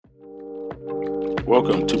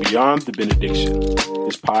Welcome to Beyond the Benediction.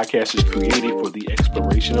 This podcast is created for the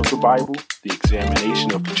exploration of the Bible, the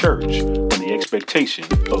examination of the church, and the expectation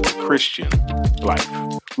of the Christian life.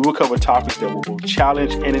 We will cover topics that will both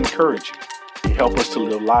challenge and encourage you and help us to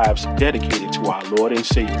live lives dedicated to our Lord and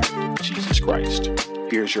Savior, Jesus Christ.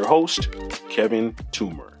 Here's your host, Kevin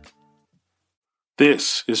Toomer.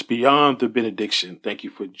 This is Beyond the Benediction. Thank you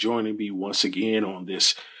for joining me once again on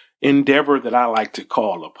this endeavor that I like to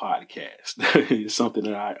call a podcast. It's something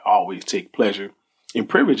that I always take pleasure and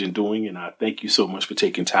privilege in doing, and I thank you so much for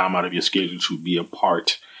taking time out of your schedule to be a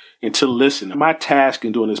part and to listen. My task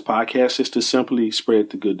in doing this podcast is to simply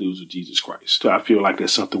spread the good news of Jesus Christ. I feel like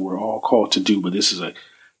that's something we're all called to do, but this is a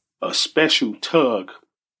special tug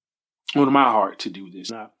on my heart to do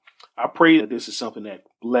this. Now, I pray that this is something that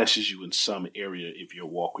blesses you in some area if you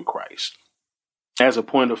walk with Christ. As a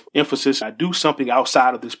point of emphasis, I do something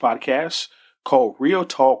outside of this podcast called Real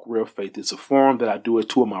Talk, Real Faith. It's a forum that I do with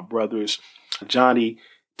two of my brothers, Johnny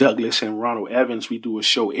Douglas and Ronald Evans. We do a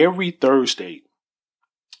show every Thursday,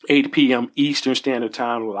 8 p.m. Eastern Standard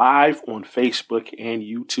Time, live on Facebook and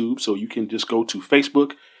YouTube. So you can just go to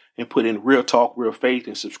Facebook and put in Real Talk, Real Faith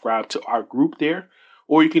and subscribe to our group there.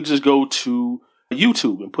 Or you can just go to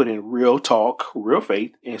YouTube and put in Real Talk, Real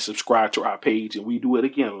Faith and subscribe to our page. And we do it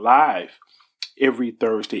again live every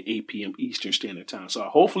Thursday, 8 p.m. Eastern Standard Time. So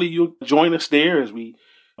hopefully you'll join us there as we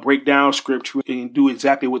break down scripture and do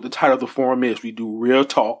exactly what the title of the forum is. We do real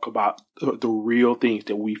talk about the real things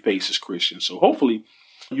that we face as Christians. So hopefully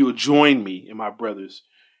you'll join me and my brothers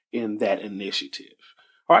in that initiative.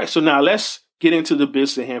 All right, so now let's get into the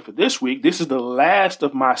business at hand for this week. This is the last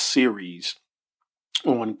of my series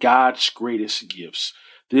on God's greatest gifts.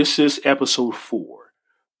 This is episode 4.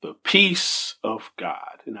 The peace of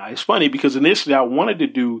God. And now it's funny because initially I wanted to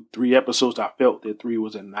do 3 episodes. I felt that 3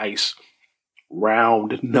 was a nice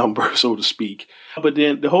round number, so to speak. But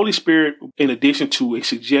then the Holy Spirit, in addition to a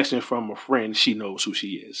suggestion from a friend, she knows who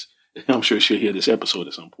she is. I'm sure she'll hear this episode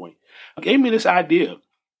at some point, gave me this idea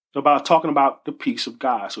about talking about the peace of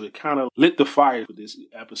God. So it kind of lit the fire for this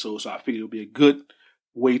episode. So I figured it would be a good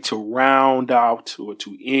way to round out or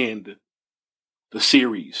to end the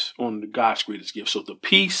series on God's greatest gift. So the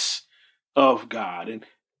peace of God. And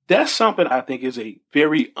that's something I think is a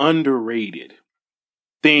very underrated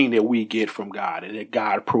thing that we get from God and that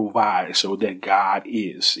God provides, so that God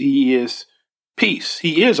is. He is peace.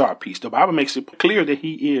 He is our peace. The Bible makes it clear that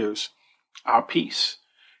he is our peace.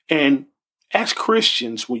 And as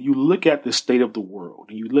Christians, when you look at the state of the world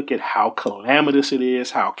and you look at how calamitous it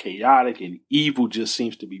is, how chaotic and evil just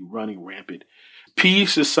seems to be running rampant,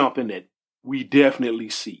 peace is something that we definitely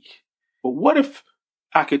seek. But what if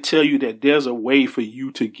I could tell you that there's a way for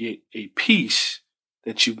you to get a peace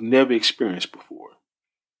that you've never experienced before?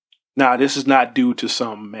 Now, this is not due to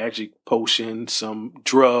some magic potion, some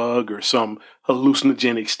drug, or some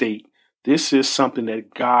hallucinogenic state. This is something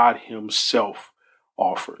that God himself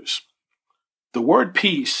offers. The word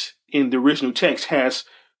peace in the original text has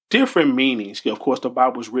different meanings. Of course, the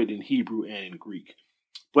Bible was written in Hebrew and in Greek.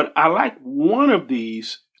 But I like one of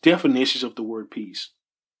these definitions of the word peace.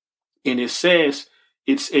 And it says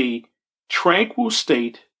it's a tranquil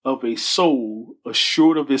state of a soul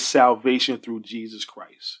assured of its salvation through Jesus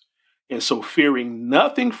Christ. And so fearing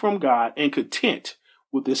nothing from God and content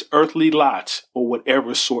with its earthly lots or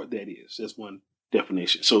whatever sort that is. That's one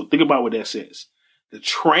definition. So think about what that says. The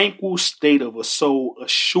tranquil state of a soul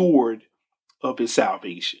assured of its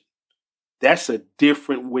salvation. That's a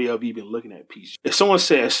different way of even looking at peace. If someone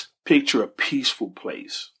says, picture a peaceful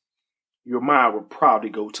place, your mind would probably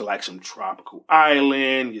go to like some tropical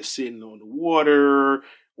island. You're sitting on the water,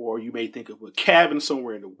 or you may think of a cabin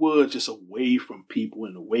somewhere in the woods, just away from people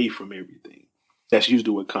and away from everything. That's usually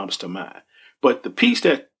what comes to mind. But the peace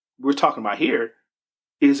that we're talking about here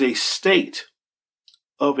is a state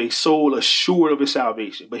of a soul assured of its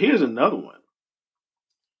salvation. But here's another one.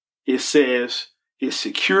 It says it's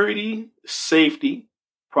security, safety,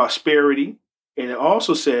 prosperity, and it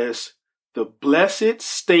also says the blessed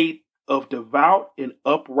state of devout and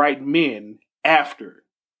upright men after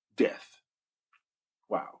death.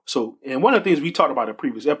 Wow. So, and one of the things we talked about in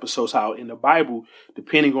previous episodes, how in the Bible,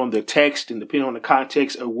 depending on the text and depending on the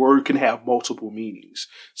context, a word can have multiple meanings.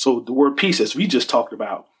 So the word peace, as we just talked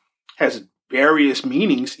about, has various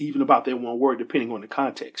meanings, even about that one word, depending on the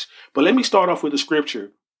context. But let me start off with the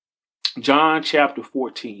scripture. John chapter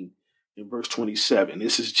 14 and verse 27.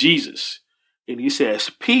 This is Jesus. And he says,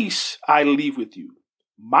 peace I leave with you.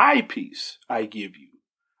 My peace I give you.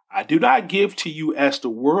 I do not give to you as the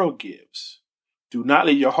world gives. Do not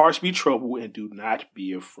let your hearts be troubled and do not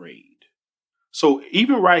be afraid. So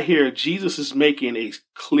even right here, Jesus is making a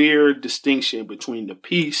clear distinction between the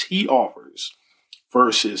peace he offers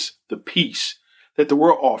versus the peace that the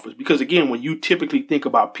world offers. Because again, when you typically think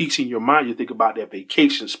about peace in your mind, you think about that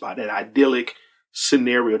vacation spot, that idyllic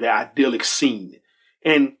scenario, that idyllic scene.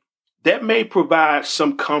 And that may provide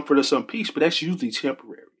some comfort or some peace, but that's usually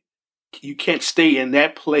temporary. You can't stay in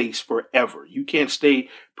that place forever. You can't stay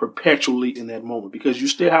perpetually in that moment because you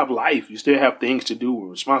still have life. You still have things to do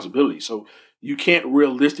and responsibilities. So you can't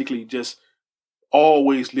realistically just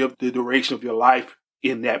always live the duration of your life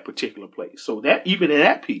in that particular place. So that even in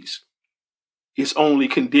that peace, it's only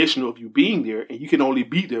conditional of you being there, and you can only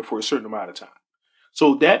be there for a certain amount of time.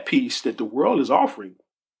 So that peace that the world is offering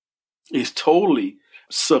is totally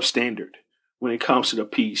substandard when it comes to the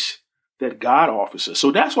peace that God offers us.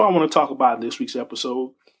 So that's what I want to talk about in this week's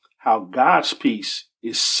episode, how God's peace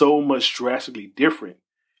is so much drastically different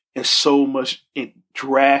and so much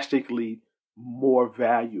drastically more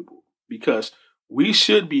valuable, because we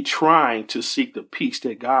should be trying to seek the peace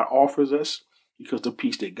that God offers us, because the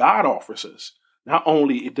peace that God offers us, not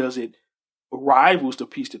only does it rivals the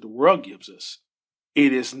peace that the world gives us,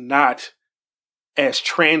 it is not as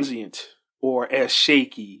transient or as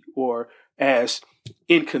shaky or as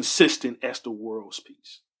inconsistent as the world's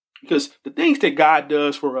peace. Because the things that God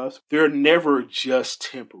does for us, they're never just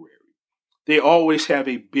temporary. They always have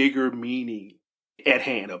a bigger meaning at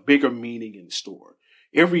hand, a bigger meaning in store.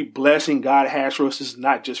 Every blessing God has for us is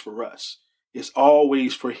not just for us. It's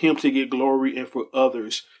always for him to get glory and for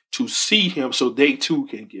others to see him so they too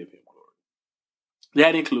can give him glory.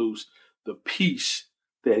 That includes the peace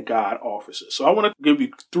that God offers us. So I want to give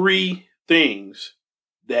you 3 things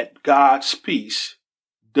that God's peace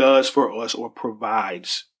does for us or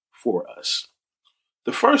provides for us.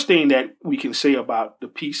 The first thing that we can say about the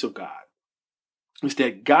peace of God is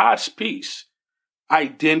that God's peace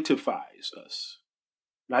identifies us.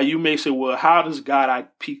 Now you may say, well, how does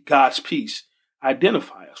God's peace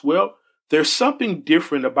identify us? Well, there's something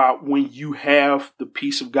different about when you have the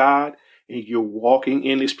peace of God and you're walking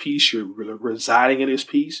in his peace, you're residing in his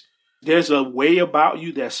peace. There's a way about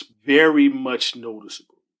you that's very much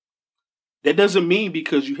noticeable. That doesn't mean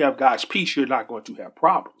because you have God's peace, you're not going to have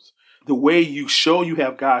problems. The way you show you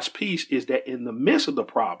have God's peace is that in the midst of the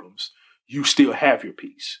problems, you still have your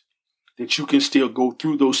peace. That you can still go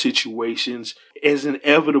through those situations, as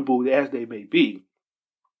inevitable as they may be,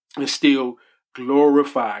 and still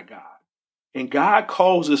glorify God. And God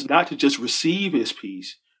calls us not to just receive his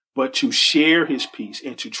peace, but to share his peace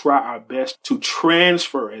and to try our best to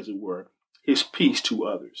transfer, as it were, his peace to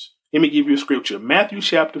others. Let me give you a scripture. Matthew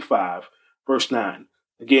chapter 5, verse 9.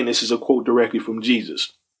 Again, this is a quote directly from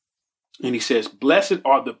Jesus. And he says, "Blessed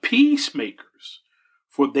are the peacemakers,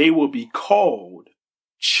 for they will be called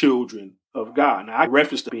children of God." Now, I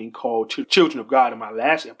referenced being called children of God in my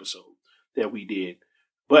last episode that we did.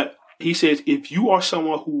 But he says, if you are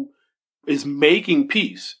someone who is making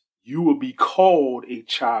peace, you will be called a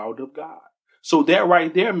child of God. So that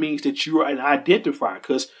right there means that you are an identifier,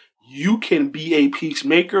 because you can be a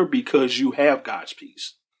peacemaker because you have God's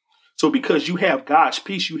peace. So because you have God's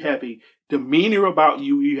peace, you have a demeanor about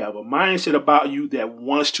you, you have a mindset about you that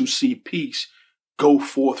wants to see peace go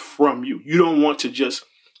forth from you. You don't want to just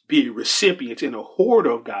be a recipient and a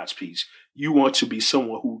hoarder of God's peace. You want to be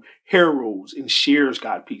someone who heralds and shares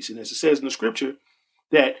God's peace. And as it says in the scripture,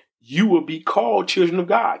 that you will be called children of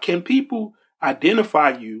God. Can people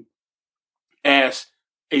identify you as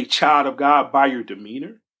a child of God by your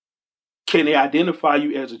demeanor? Can they identify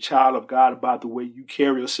you as a child of God by the way you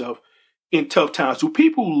carry yourself in tough times? Do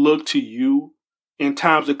people look to you in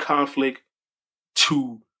times of conflict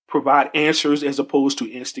to provide answers as opposed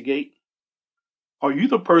to instigate? Are you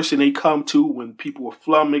the person they come to when people are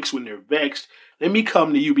flummoxed, when they're vexed? Let me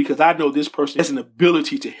come to you because I know this person has an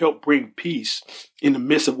ability to help bring peace in the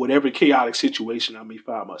midst of whatever chaotic situation I may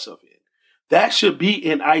find myself in. That should be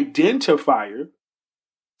an identifier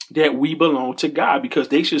that we belong to God, because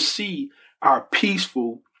they should see our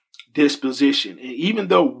peaceful disposition. And even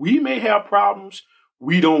though we may have problems,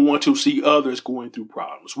 we don't want to see others going through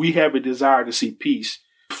problems. We have a desire to see peace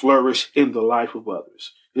flourish in the life of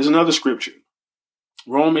others. There's another scripture,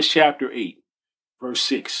 Romans chapter 8, verse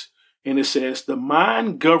 6. And it says, "The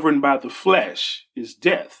mind governed by the flesh is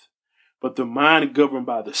death, but the mind governed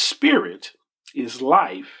by the Spirit is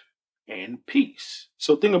life and peace."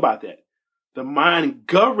 So think about that. The mind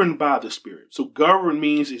governed by the Spirit. So govern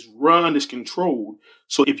means it's run, it's controlled.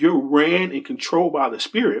 So if you're ran and controlled by the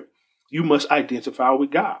Spirit, you must identify with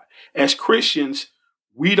God. As Christians,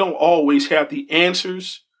 we don't always have the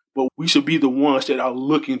answers, but we should be the ones that are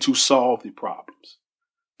looking to solve the problems.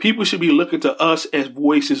 People should be looking to us as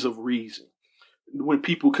voices of reason. when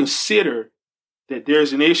people consider that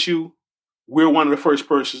there's an issue, we're one of the first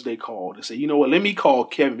persons they call to say, you know what, let me call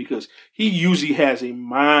Kevin because he usually has a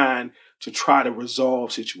mind to try to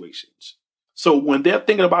resolve situations. So when they're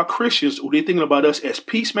thinking about Christians, or they're thinking about us as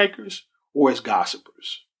peacemakers or as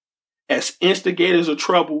gossipers, as instigators of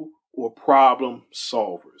trouble or problem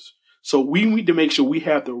solvers. So we need to make sure we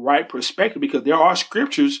have the right perspective, because there are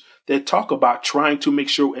scriptures that talk about trying to make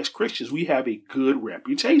sure as Christians we have a good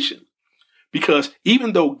reputation. Because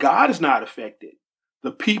even though God is not affected,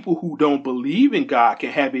 the people who don't believe in God can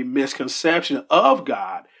have a misconception of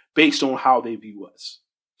God based on how they view us.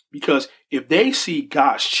 Because if they see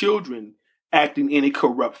God's children acting in a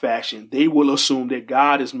corrupt fashion, they will assume that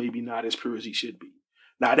God is maybe not as pure as he should be.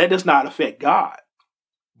 Now, that does not affect God,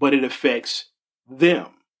 but it affects them.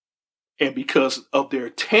 And because of their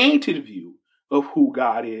tainted view of who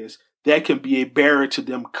God is, that can be a barrier to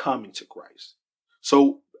them coming to Christ.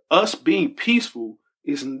 So us being peaceful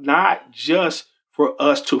is not just for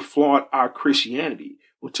us to flaunt our Christianity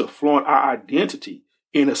or to flaunt our identity.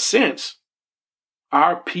 In a sense,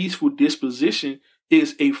 our peaceful disposition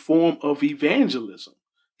is a form of evangelism.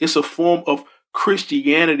 It's a form of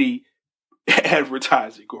Christianity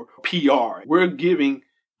advertising or PR. We're giving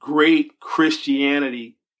great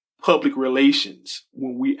Christianity public relations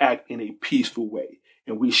when we act in a peaceful way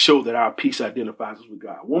and we show that our peace identifies us with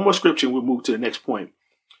God. One more scripture and we'll move to the next point.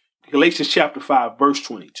 Galatians chapter 5, verse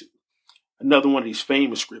 22. Another one of these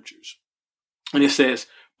famous scriptures. And it says,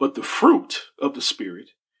 but the fruit of the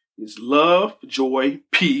Spirit is love, joy,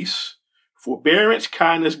 peace, forbearance,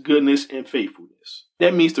 kindness, goodness, and faithfulness.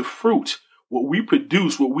 That means the fruit, what we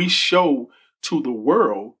produce, what we show to the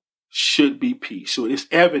world should be peace. So it's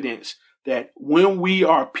evidence that when we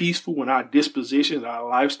are peaceful, when our dispositions, our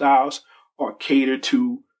lifestyles are catered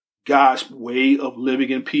to God's way of living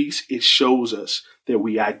in peace, it shows us that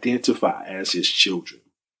we identify as his children.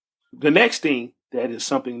 The next thing that is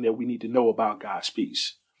something that we need to know about God's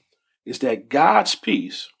peace is that God's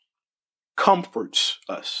peace comforts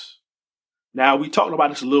us. Now, we talked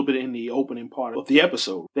about this a little bit in the opening part of the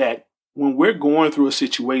episode, that when we're going through a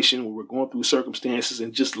situation, when we're going through circumstances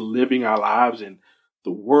and just living our lives and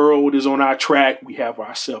the world is on our track, we have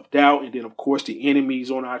our self-doubt, and then, of course, the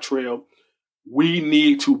enemy's on our trail, we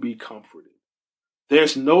need to be comforted.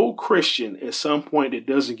 There's no Christian at some point that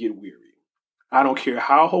doesn't get weary. I don't care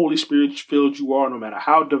how Holy Spirit filled you are, no matter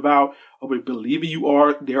how devout of a believer you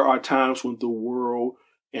are, there are times when the world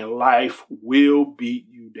and life will beat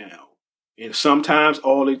you down. And sometimes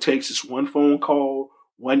all it takes is one phone call,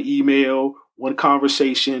 one email, one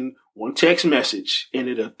conversation, one text message, and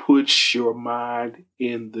it'll put your mind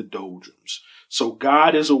in the doldrums. So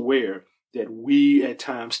God is aware that we at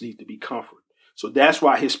times need to be comforted. So that's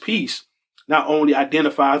why his peace not only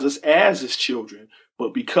identifies us as his children,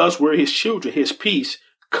 but because we're his children, his peace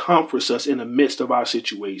comforts us in the midst of our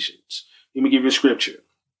situations. Let me give you a scripture.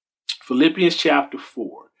 Philippians chapter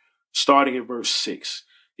 4, starting at verse 6.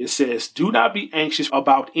 It says, do not be anxious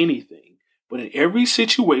about anything, but in every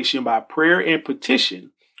situation by prayer and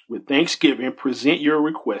petition, with thanksgiving, present your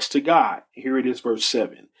requests to God. Here it is, verse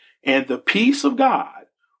 7. And the peace of God,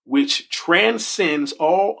 which transcends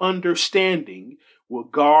all understanding, will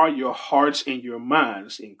guard your hearts and your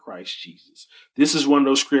minds in Christ Jesus. This is one of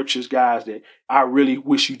those scriptures, guys, that I really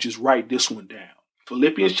wish you just write this one down.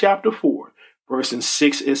 Philippians chapter 4, verses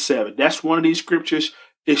 6 and 7. That's one of these scriptures.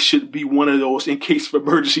 It should be one of those in case of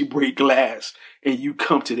emergency break glass and you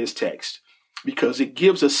come to this text, because it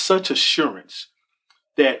gives us such assurance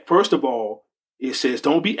that, first of all, it says,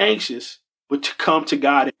 don't be anxious, but to come to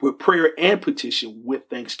God with prayer and petition with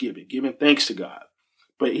thanksgiving, giving thanks to God.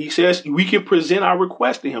 But he says we can present our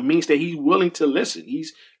request to him, means that he's willing to listen.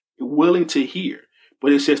 He's willing to hear.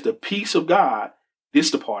 But it says the peace of God, this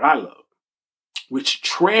is the part I love, which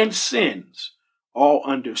transcends all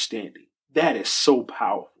understanding. That is so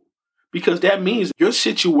powerful, because that means your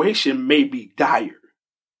situation may be dire,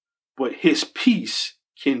 but his peace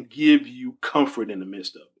can give you comfort in the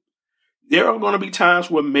midst of it. There are going to be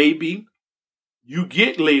times where maybe you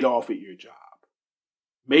get laid off at your job.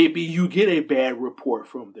 Maybe you get a bad report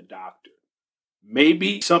from the doctor.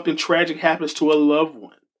 Maybe something tragic happens to a loved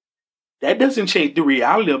one. That doesn't change the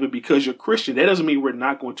reality of it because you're Christian. That doesn't mean we're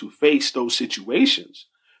not going to face those situations.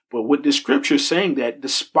 But what the scripture is saying, that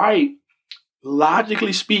despite,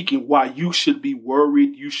 logically speaking, why you should be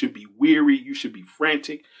worried, you should be weary, you should be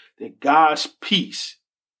frantic, that God's peace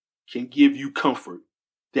can give you comfort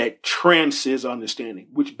that transcends understanding,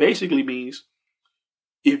 which basically means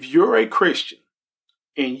if you're a Christian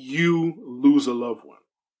and you lose a loved one,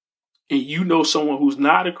 and you know someone who's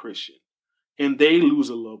not a Christian and they lose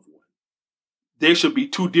a loved one, there should be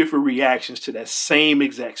two different reactions to that same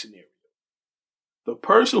exact scenario. The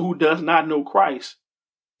person who does not know Christ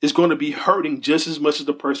is going to be hurting just as much as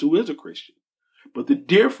the person who is a Christian. But the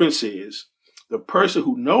difference is the person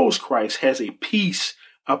who knows Christ has a peace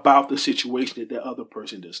about the situation that the other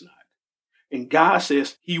person does not. And God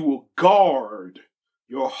says he will guard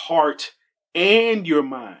your heart and your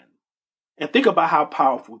mind. And think about how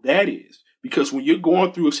powerful that is. Because when you're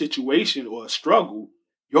going through a situation or a struggle,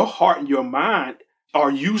 your heart and your mind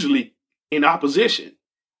are usually in opposition.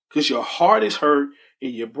 Because your heart is hurt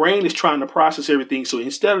and your brain is trying to process everything. So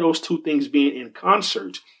instead of those two things being in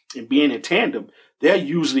concert and being in tandem, they're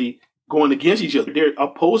usually going against each other. They're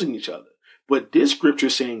opposing each other. But this scripture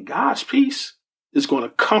is saying God's peace is going to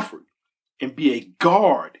comfort and be a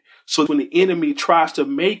guard. So when the enemy tries to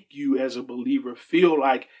make you as a believer feel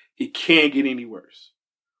like it can't get any worse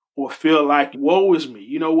or feel like, woe is me,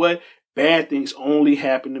 you know what? Bad things only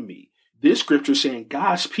happen to me. This scripture is saying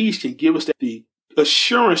God's peace can give us the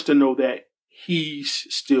assurance to know that he's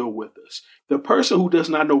still with us. The person who does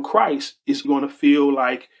not know Christ is going to feel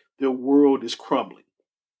like the world is crumbling.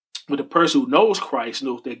 But the person who knows Christ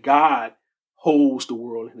knows that God holds the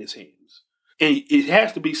world in his hands. And it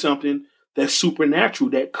has to be something that's supernatural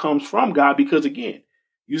that comes from God because, again,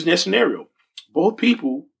 using that scenario, both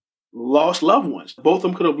people lost loved ones. Both of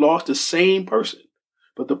them could have lost the same person.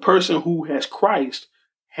 But the person who has Christ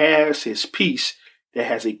has his peace that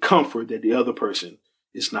has a comfort that the other person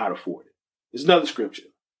is not afforded. There's another scripture.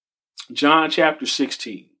 John chapter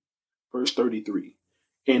 16, verse 33.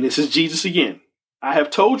 And this is Jesus again. I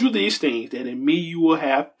have told you these things that in me you will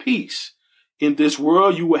have peace. In this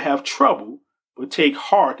world you will have trouble, but take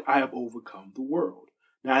heart, I have overcome the world.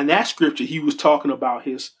 Now in that scripture, he was talking about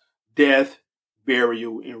his death,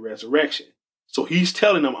 burial, and resurrection. So he's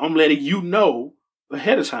telling them, I'm letting you know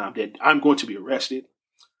ahead of time that I'm going to be arrested.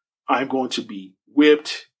 I'm going to be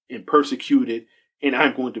whipped and persecuted, and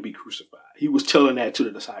I'm going to be crucified. He was telling that to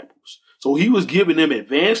the disciples. So he was giving them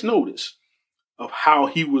advance notice of how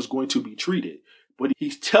he was going to be treated. But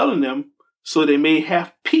he's telling them so they may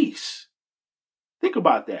have peace. Think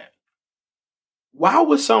about that. Why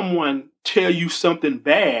would someone tell you something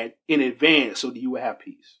bad in advance so that you will have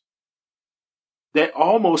peace? That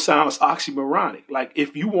almost sounds oxymoronic. Like,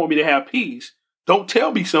 if you want me to have peace, don't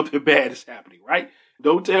tell me something bad is happening, right?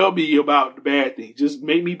 Don't tell me about the bad thing. Just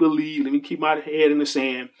make me believe. Let me keep my head in the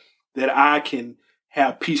sand that I can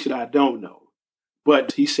have peace that I don't know.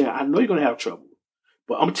 But he said, I know you're going to have trouble.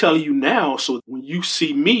 But I'm telling you now, so when you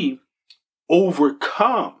see me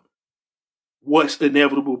overcome what's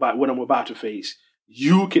inevitable about what I'm about to face,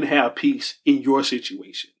 you can have peace in your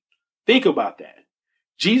situation. Think about that.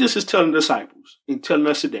 Jesus is telling the disciples and telling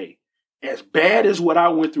us today, as bad as what I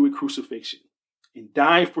went through in crucifixion and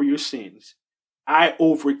dying for your sins, I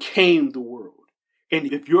overcame the world.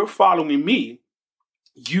 And if you're following me,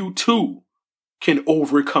 you too can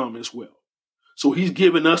overcome as well. So he's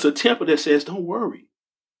giving us a template that says, don't worry.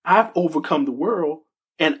 I've overcome the world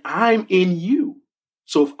and I'm in you.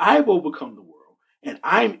 So if I've overcome the world and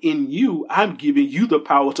I'm in you, I'm giving you the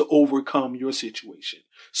power to overcome your situation.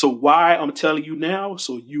 So why I'm telling you now,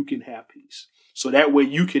 so you can have peace. So that way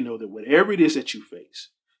you can know that whatever it is that you face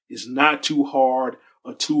is not too hard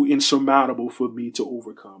or too insurmountable for me to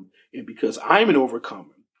overcome. And because I'm an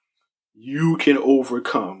overcomer, you can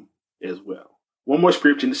overcome as well. One more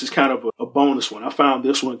scripture, and this is kind of a bonus one. I found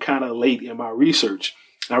this one kind of late in my research.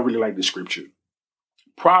 I really like this scripture.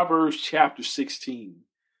 Proverbs chapter 16,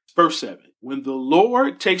 verse 7. When the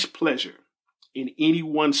Lord takes pleasure in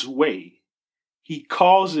anyone's way, he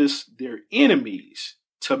causes their enemies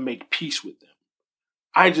to make peace with them.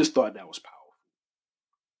 I just thought that was powerful.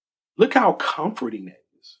 Look how comforting that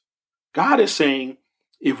is. God is saying,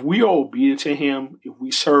 if we are obedient to him, if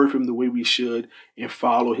we serve him the way we should and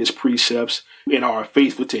follow his precepts and are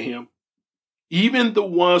faithful to him, even the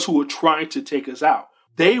ones who are trying to take us out,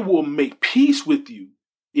 they will make peace with you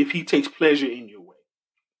if he takes pleasure in your way.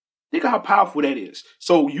 Think how powerful that is.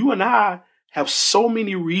 So you and I have so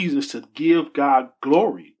many reasons to give God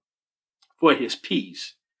glory for his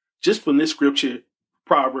peace. Just from this scripture,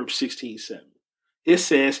 Proverbs 16:7, it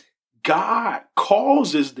says, God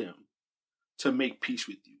causes them to make peace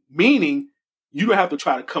with you. Meaning, you don't have to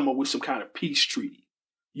try to come up with some kind of peace treaty.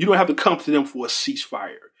 You don't have to come to them for a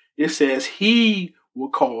ceasefire. It says he will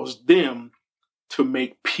cause them to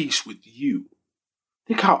make peace with you.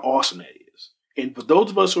 Think how awesome that is. And for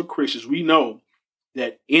those of us who are Christians, we know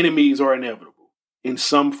that enemies are inevitable in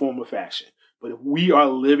some form or fashion. But if we are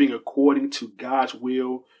living according to God's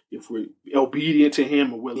will, if we're obedient to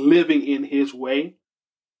him and we're living in his way,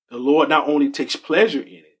 the Lord not only takes pleasure in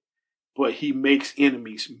it, but he makes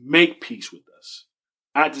enemies make peace with us.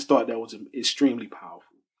 I just thought that was extremely powerful.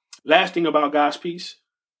 Last thing about God's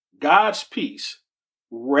peace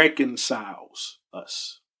reconciles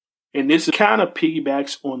us. And this kind of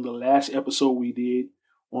piggybacks on the last episode we did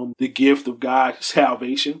on the gift of God's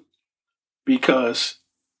salvation, because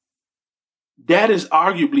that is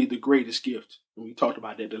arguably the greatest gift. And we talked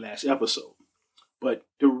about that the last episode. But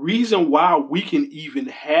the reason why we can even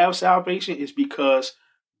have salvation is because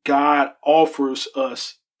God offers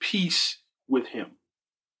us peace with him.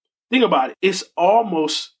 Think about it. It's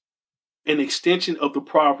almost an extension of the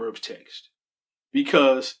Proverbs text,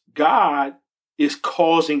 because God is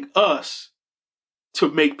causing us to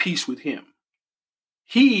make peace with him.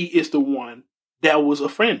 He is the one that was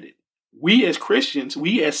offended. We as Christians,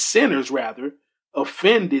 we as sinners rather,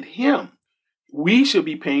 offended him. We should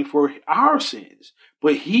be paying for our sins,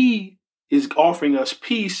 but he is offering us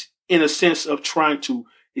peace in a sense of trying to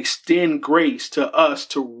extend grace to us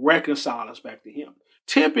to reconcile us back to him.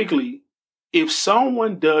 Typically, if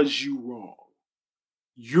someone does you wrong,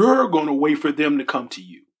 you're going to wait for them to come to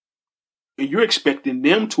you. And you're expecting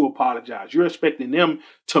them to apologize. You're expecting them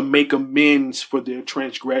to make amends for their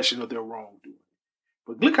transgression or their wrongdoing.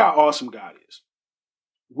 But look how awesome God is.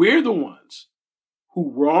 We're the ones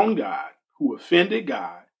who wronged God, who offended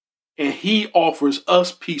God, and he offers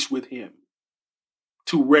us peace with him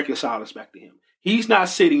to reconcile us back to him. He's not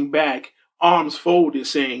sitting back, arms folded,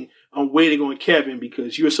 saying, I'm waiting on Kevin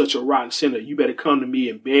because you're such a rotten sinner. You better come to me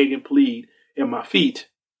and beg and plead at my feet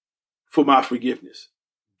for my forgiveness.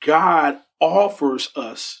 God offers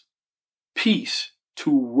us peace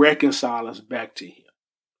to reconcile us back to him.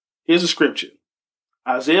 Here's a scripture.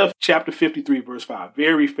 Isaiah chapter 53, verse 5,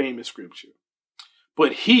 very famous scripture.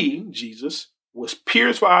 But he, Jesus, was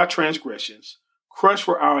pierced for our transgressions, crushed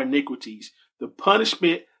for our iniquities. The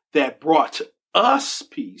punishment that brought to us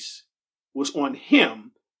peace was on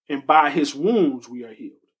him, and by his wounds we are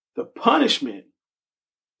healed. The punishment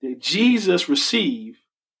that Jesus received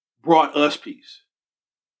brought us peace.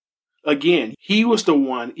 Again, he was the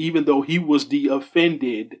one, even though he was the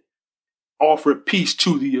offended, offered peace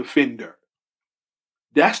to the offender.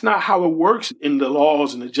 That's not how it works in the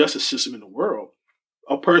laws and the justice system in the world.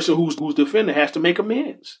 A person who's the offender has to make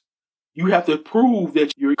amends. You have to prove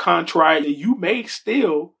that you're contrite, and you may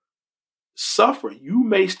still suffer. You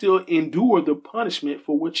may still endure the punishment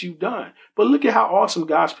for what you've done. But look at how awesome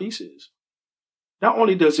God's peace is. Not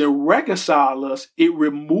only does it reconcile us, it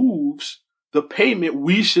removes the payment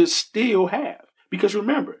we should still have. Because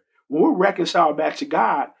remember, when we're reconciled back to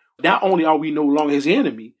God, not only are we no longer his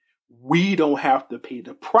enemy, we don't have to pay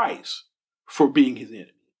the price for being his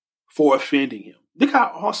enemy, for offending him. Look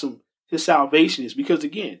how awesome his salvation is. Because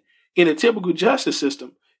again, in a typical justice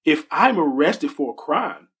system, if I'm arrested for a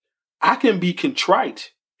crime, I can be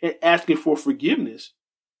contrite and asking for forgiveness,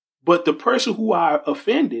 but the person who I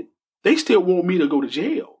offended, they still want me to go to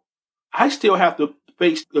jail. I still have to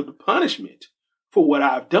face the punishment for what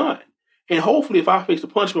I've done. And hopefully if I face the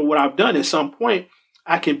punishment of what I've done, at some point,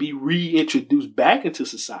 I can be reintroduced back into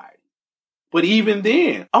society. But even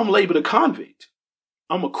then, I'm labeled a convict.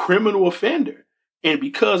 I'm a criminal offender. And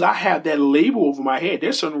because I have that label over my head,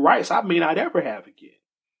 there's certain rights I may not ever have again.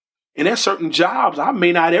 And there's certain jobs I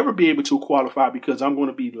may not ever be able to qualify because I'm going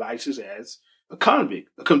to be licensed as a convict,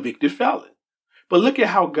 a convicted felon. But look at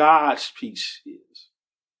how God's peace is.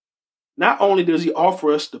 Not only does he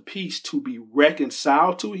offer us the peace to be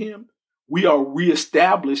reconciled to him, we are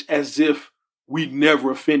reestablished as if we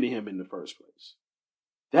never offended him in the first place.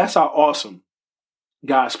 That's how awesome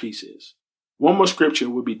God's peace is. One more scripture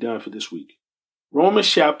will be done for this week. Romans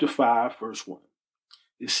chapter 5, verse 1.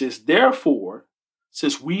 It says, therefore,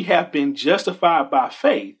 since we have been justified by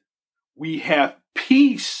faith, we have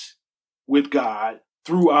peace with God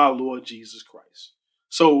through our Lord Jesus Christ.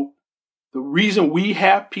 So the reason we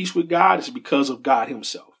have peace with God is because of God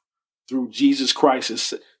himself, through Jesus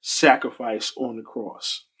Christ's sacrifice on the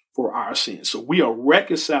cross for our sins. So we are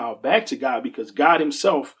reconciled back to God because God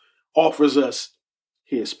himself offers us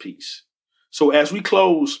his peace. So as we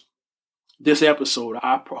close this episode,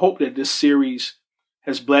 I hope that this series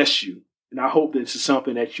has blessed you. And I hope that this is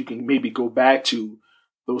something that you can maybe go back to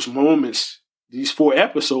those moments, these 4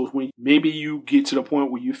 episodes, when maybe you get to the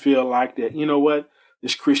point where you feel like that, you know what,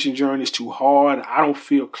 this Christian journey is too hard. I don't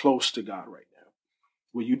feel close to God right now.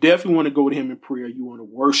 Well, you definitely want to go to him in prayer. You want to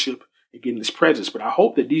worship and get in his presence. But I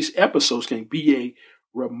hope that these episodes can be a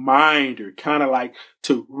reminder, kind of like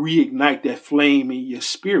to reignite that flame in your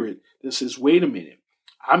spirit that says, wait a minute.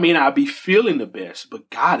 I may not be feeling the best,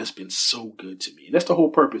 but God has been so good to me. And that's the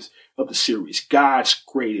whole purpose of the series, God's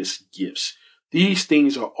greatest gifts. These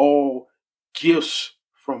things are all gifts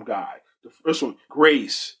from God. The first one,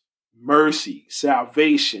 grace, mercy,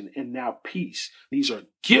 salvation, and now peace. These are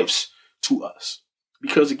gifts to us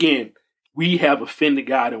because, again, we have offended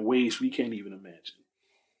God in ways we can't even imagine.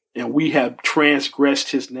 And we have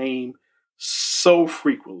transgressed his name so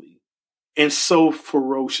frequently and so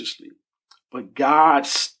ferociously. But God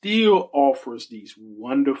still offers these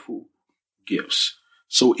wonderful gifts.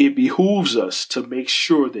 So it behooves us to make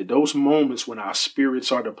sure that those moments when our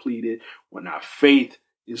spirits are depleted, when our faith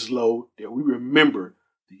is low, that we remember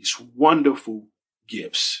these wonderful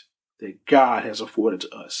gifts that God has afforded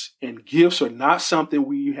to us. And gifts are not something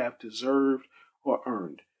we have deserved or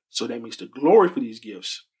earned. So that means the glory for these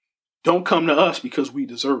gifts don't come to us because we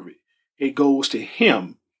deserve it. It goes to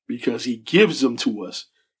him because he gives them to us,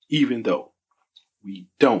 even though we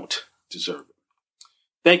don't deserve it.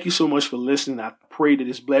 Thank you so much for listening. I pray that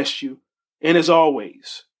it's blessed you. And as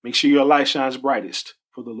always, make sure your light shines brightest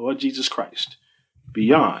for the Lord Jesus Christ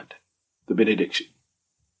beyond the benediction.